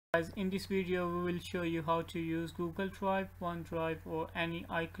Guys, in this video we will show you how to use Google Drive, OneDrive or any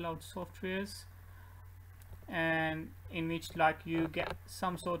iCloud softwares, and in which you get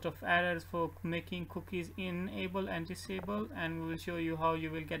some sort of errors for making cookies enable and disable, and we will show you how you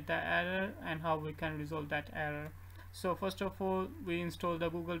will get that error and how we can resolve that error. So first of all, we install the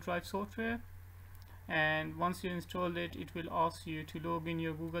Google Drive software, and once you install it, it will ask you to log in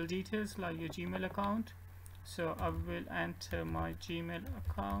your Google details like your Gmail account. So I will enter my Gmail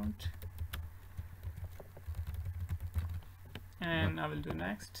account and I will do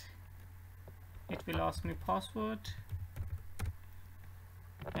next. It will ask me password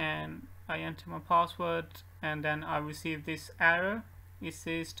and I enter my password, and then I receive this error. It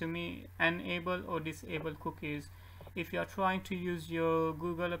says to me enable or disable cookies. If you are trying to use your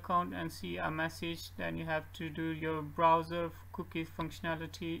Google account and see a message, then you have to do your browser cookies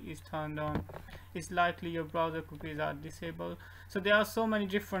functionality is turned on. It's likely your browser cookies are disabled. So there are so many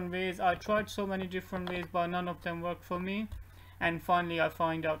different ways. I tried so many different ways, but none of them worked for me, and finally I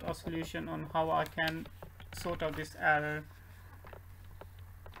find out a solution on how I can sort out this error.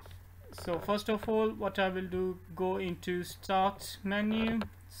 So first of all, what I will do, go into start menu,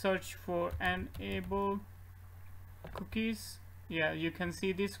 search for enable cookies. Yeah, you can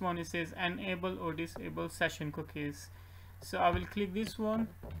see this one, it says enable or disable session cookies. So I will click this one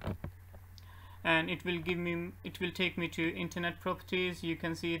and it will take me to internet properties. You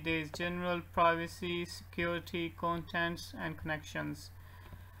can see there is general, privacy, security, contents and connections.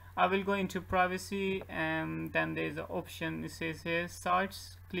 I will go into privacy, and then there is an option, it says here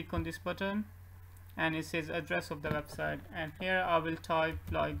sites. Click on this button and it says address of the website, and here I will type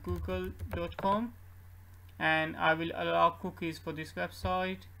like google.com and I will allow cookies for this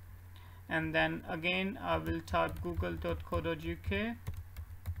website, and then again I will type google.co.uk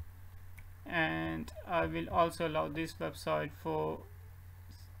and I will also allow this website for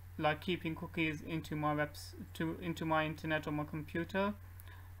keeping cookies into my into my internet or my computer.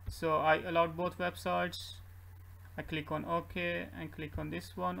 So I allowed both websites. I click on OK and click on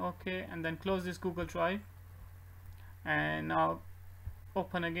this one OK, and then close this Google Drive, and now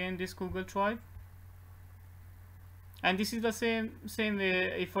open again this Google Drive. And this is the same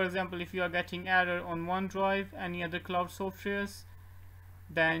way. If for example, if you are getting error on OneDrive, any other cloud softwares,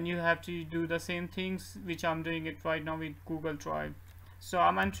 then you have to do the same things which I'm doing it right now with Google Drive. So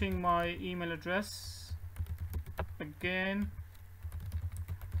I'm entering my email address again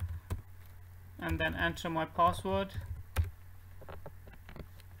and then enter my password.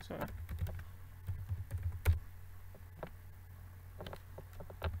 Sorry.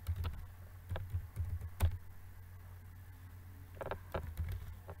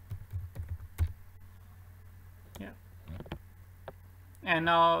 Yeah. And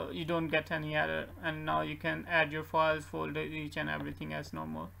now you don't get any error, and now you can add your files, folder, each and everything as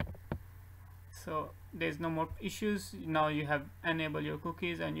normal. So there's no more issues. Now you have enabled your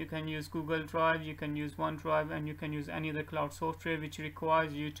cookies, and you can use Google Drive, you can use OneDrive, and you can use any other cloud software which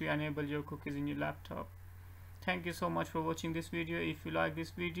requires you to enable your cookies in your laptop. Thank you so much for watching this video. If you like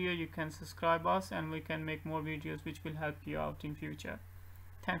this video, you can subscribe us and we can make more videos which will help you out in future.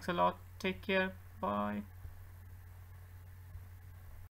 Thanks a lot. Take care. Bye.